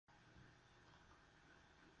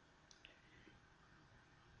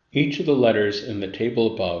Each of the letters in the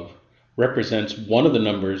table above represents one of the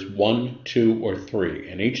numbers 1, 2, or 3,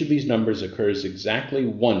 and each of these numbers occurs exactly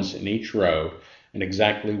once in each row and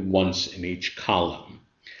exactly once in each column.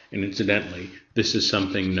 And incidentally, this is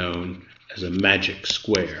something known as a magic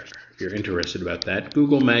square. If you're interested about that,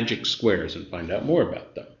 Google magic squares and find out more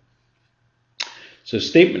about them. So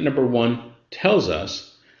statement number 1 tells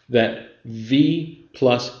us that V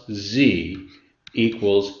plus Z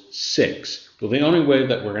equals 6. Well, the only way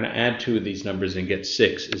that we're going to add two of these numbers and get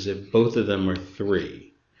 6 is if both of them are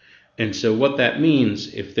 3. And so what that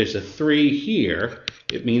means, if there's a 3 here,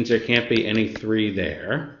 it means there can't be any 3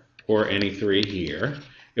 there or any 3 here.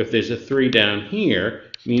 If there's a 3 down here,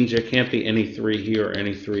 it means there can't be any 3 here or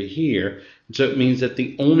any 3 here. And so it means that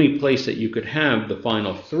the only place that you could have the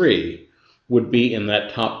final 3 would be in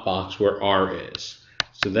that top box where R is.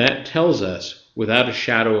 So that tells us, without a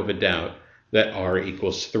shadow of a doubt, that R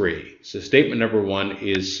equals 3. So statement number 1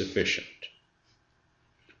 is sufficient.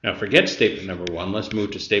 Now forget statement number 1, let's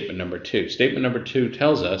move to statement number 2. Statement number 2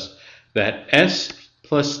 tells us that S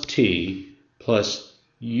plus T plus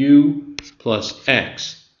U plus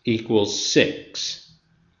X equals 6.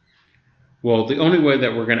 Well, the only way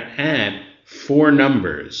that we're going to add 4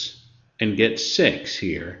 numbers and get 6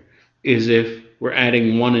 here is if we're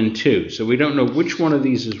adding 1 and 2. So we don't know which one of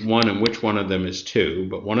these is 1 and which one of them is 2,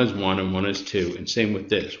 but one is 1 and one is 2. And same with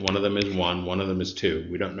this. One of them is 1, one of them is 2.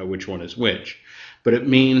 We don't know which one is which. But it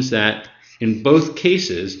means that in both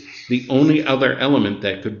cases, the only other element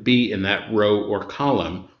that could be in that row or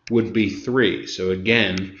column would be 3. So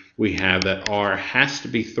again, we have that R has to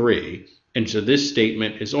be 3. And so this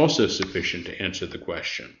statement is also sufficient to answer the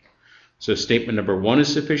question. So statement number 1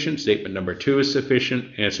 is sufficient, statement number 2 is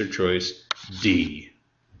sufficient, answer choice D.